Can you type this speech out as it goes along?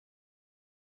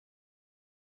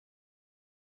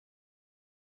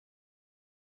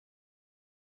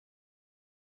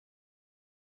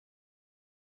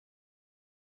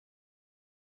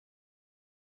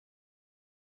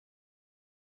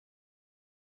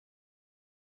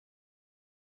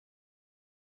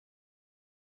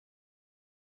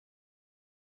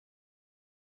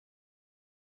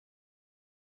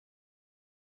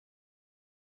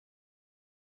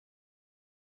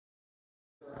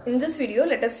In this video,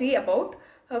 let us see about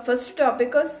first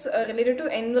topic is related to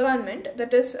environment,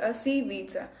 that is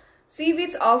seaweeds.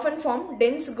 Seaweeds often form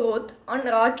dense growth on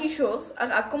rocky shores or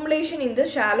accumulation in the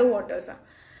shallow waters.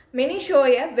 Many show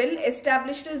a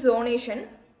well-established zonation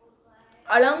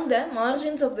along the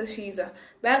margins of the seas,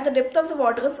 where the depth of the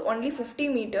water is only 50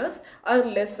 meters or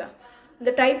less.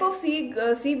 The type of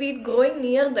seaweed growing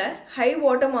near the high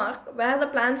water mark, where the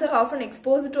plants are often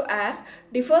exposed to air,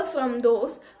 differs from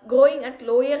those growing at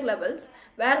lower levels,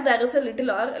 where there is a little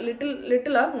or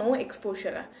no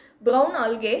exposure. Brown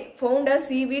algae found as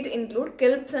seaweed include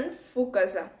kelps and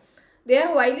fucus. They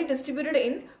are widely distributed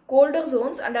in colder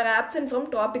zones and are absent from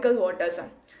tropical waters.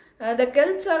 The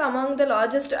kelps are among the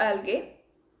largest algae.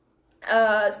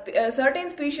 Certain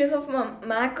species of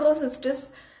Macrocystis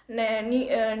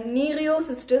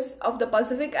Nereocystis of the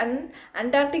Pacific and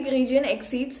Antarctic region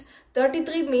exceeds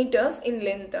 33 meters in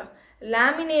length.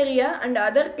 Laminaria and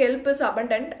other kelp is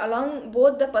abundant along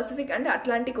both the Pacific and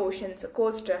Atlantic Oceans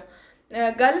coast.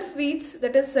 Gulf weeds,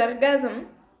 that is sargassum,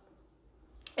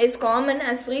 is common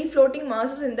as free-floating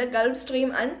masses in the Gulf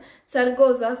Stream and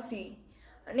Sargasso Sea.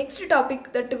 Next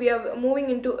topic that we are moving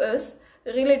into is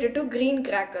related to green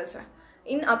crackers.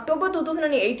 In October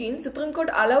 2018, Supreme Court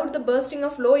allowed the bursting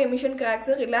of low-emission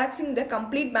crackers, relaxing the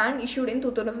complete ban issued in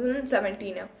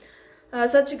 2017.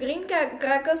 Such green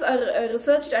crackers are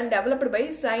researched and developed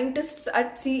by scientists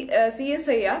at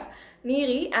CSIR,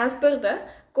 NERI, as per the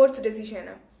court's decision.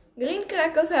 Green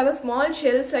crackers have a small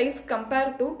shell size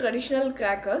compared to traditional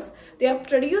crackers. They are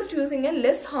produced using a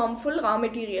less harmful raw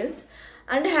materials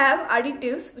and have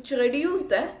additives which reduce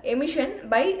the emission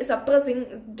by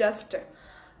suppressing dust.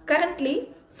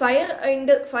 Currently,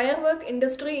 firework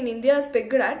industry in India is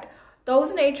pegged at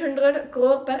 1,800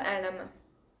 crore per annum.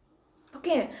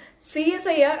 Okay,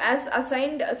 CSIR has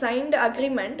signed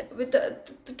agreement with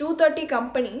 230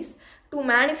 companies to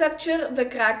manufacture the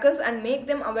crackers and make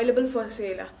them available for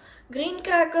sale. Green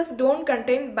crackers don't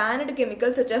contain banned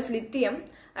chemicals such as lithium,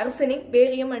 arsenic,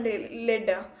 barium and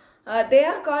lead. They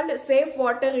are called safe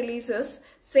water releases,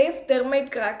 safe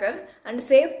thermite cracker and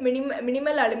safe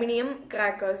minimal aluminium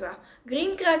crackers.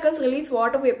 Green crackers release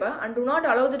water vapor and do not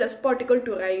allow the dust particle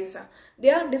to rise.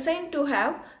 They are designed to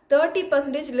have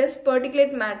 30% less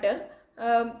particulate matter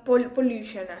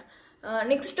pollution.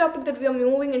 Next topic that we are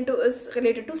moving into is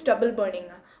related to stubble burning.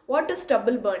 What is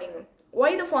stubble burning?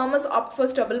 Why the farmers opt for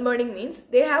stubble burning means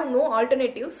they have no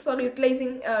alternatives for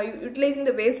utilizing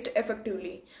the waste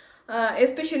effectively.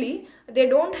 Especially they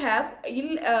don't have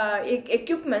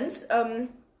equipments to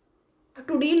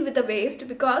deal with the waste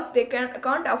because they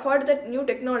can't afford the new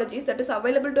technologies that is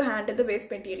available to handle the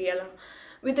waste material.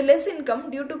 With less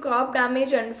income due to crop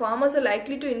damage, and farmers are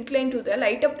likely to incline to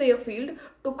light up their field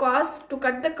to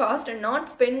cut the cost and not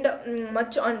spend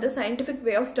much on the scientific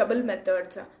way of stubble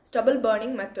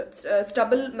burning methods,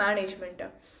 stubble management.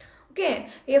 Okay,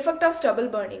 effect of stubble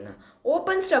burning.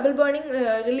 Open stubble burning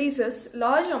releases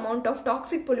large amount of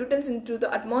toxic pollutants into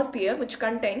the atmosphere, which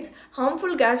contains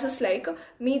harmful gases like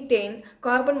methane,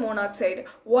 carbon monoxide,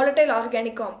 volatile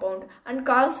organic compound and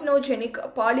carcinogenic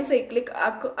polycyclic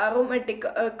aromatic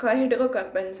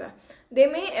hydrocarbons. They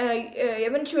may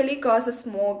eventually cause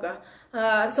smoke.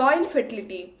 Soil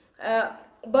fertility.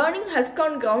 Burning husk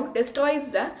on ground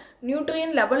destroys the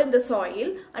nutrient level in the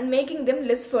soil and making them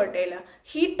less fertile.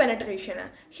 Heat penetration.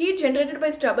 Heat generated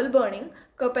by stubble burning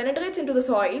penetrates into the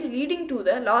soil, leading to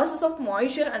the losses of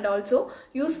moisture and also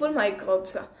useful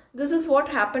microbes. This is what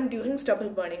happened during stubble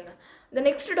burning. The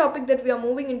next topic that we are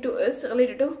moving into is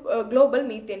related to Global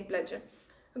Methane Pledge.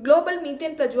 Global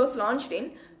Methane Pledge was launched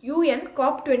in UN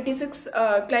COP26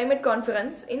 climate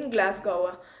conference in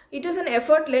Glasgow. It is an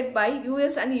effort led by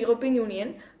US and European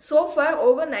Union. So far,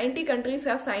 over 90 countries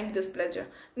have signed this pledge.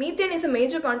 Methane is a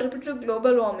major contributor to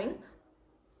global warming.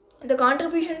 The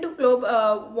contribution to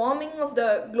warming of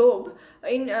the globe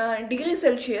in degrees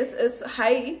Celsius is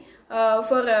high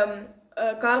for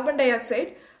carbon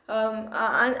dioxide.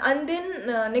 And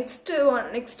then next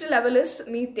level is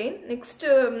methane.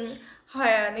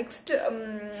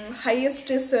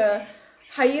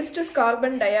 Highest is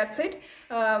carbon dioxide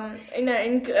in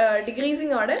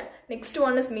decreasing order. Next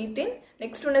one is methane.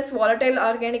 Next one is volatile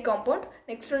organic compound.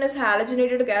 Next one is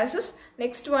halogenated gases.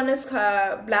 Next one is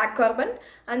black carbon,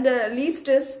 and the least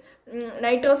is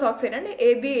nitrous oxide and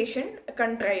aviation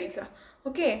contrails.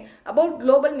 Okay, about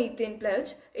Global Methane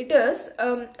Pledge, it is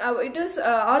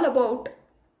all about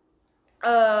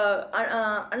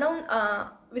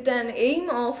with an aim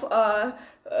of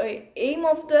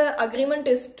the agreement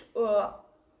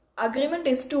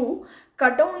is to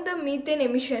cut down the methane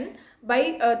emission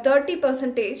by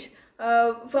 30%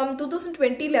 from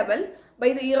 2020 level by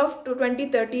the year of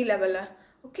 2030 level.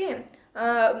 Okay.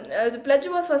 The pledge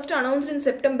was first announced in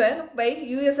September by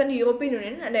US and European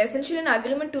Union and essentially an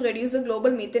agreement to reduce the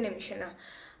global methane emission.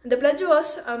 The pledge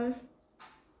was,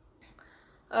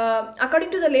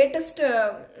 according to the latest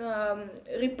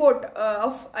report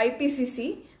of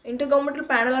IPCC, Intergovernmental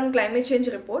Panel on Climate Change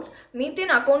report,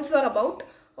 methane accounts for about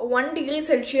 1 degree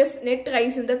Celsius net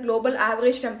rise in the global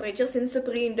average temperature since the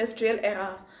pre-industrial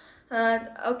era.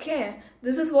 Okay,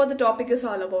 this is what the topic is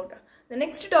all about. The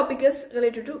next topic is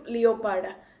related to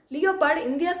leopard. Leopard,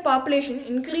 India's population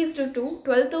increased to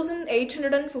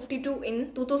 12,852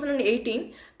 in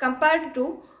 2018 compared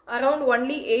to around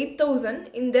only 8,000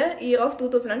 in the year of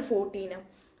 2014.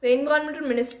 The Environmental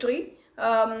Ministry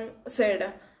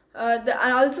said.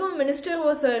 Also, Minister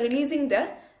was releasing the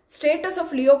status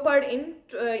of leopard in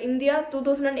India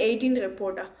 2018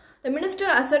 report. The minister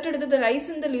asserted that the rise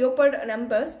in the leopard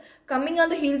numbers coming on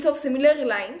the heels of similar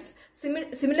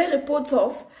reports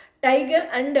of tiger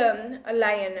and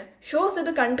lion shows that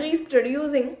the country is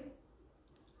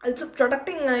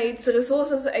protecting its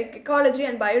resources, ecology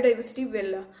and biodiversity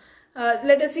well.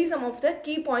 Let us see some of the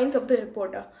key points of the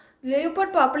report. The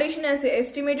leopard population is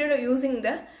estimated using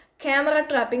the camera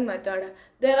trapping method.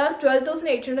 There are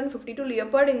 12,852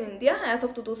 leopard in India as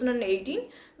of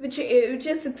 2018, which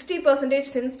is 60%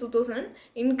 since 2000,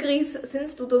 increase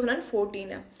since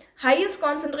 2014. Highest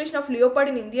concentration of leopard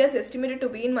in India is estimated to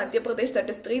be in Madhya Pradesh, that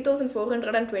is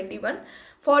 3,421,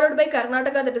 followed by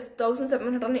Karnataka, that is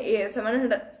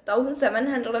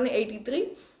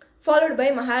 1,783, followed by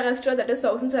Maharashtra, that is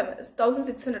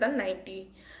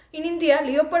 1,690. In India,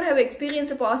 leopard have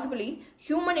experienced a possibly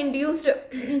human-induced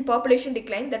population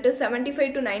decline, that is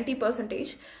 75 to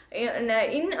 90% in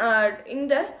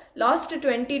the last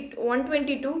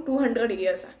 120 to 200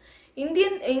 years. In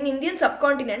Indian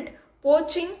subcontinent,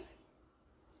 poaching,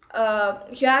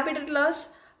 habitat loss,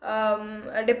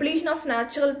 depletion of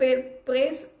natural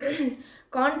prey,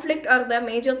 conflict are the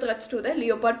major threats to the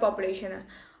leopard population.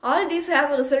 All these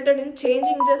have resulted in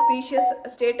changing the species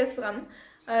status from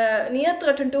near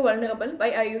threatened to vulnerable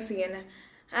by IUCN.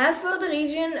 As for the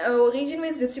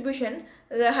region-wise distribution,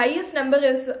 the highest number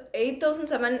is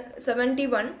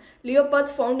 8,771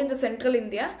 leopards found in the central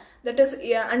India, that is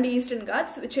and Eastern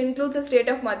Ghats, which includes the state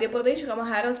of Madhya Pradesh,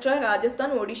 Maharashtra,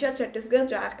 Rajasthan, Odisha, Chhattisgarh,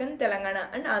 Jharkhand, Telangana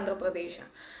and Andhra Pradesh.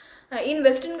 In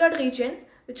Western Ghat region,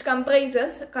 which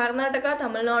comprises Karnataka,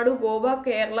 Tamil Nadu, Goa,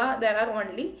 Kerala, there are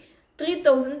only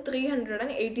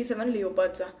 3,387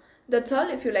 leopards. That's all.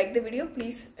 If you like the video,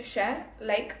 please share,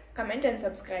 like, comment and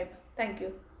subscribe. Thank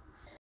you.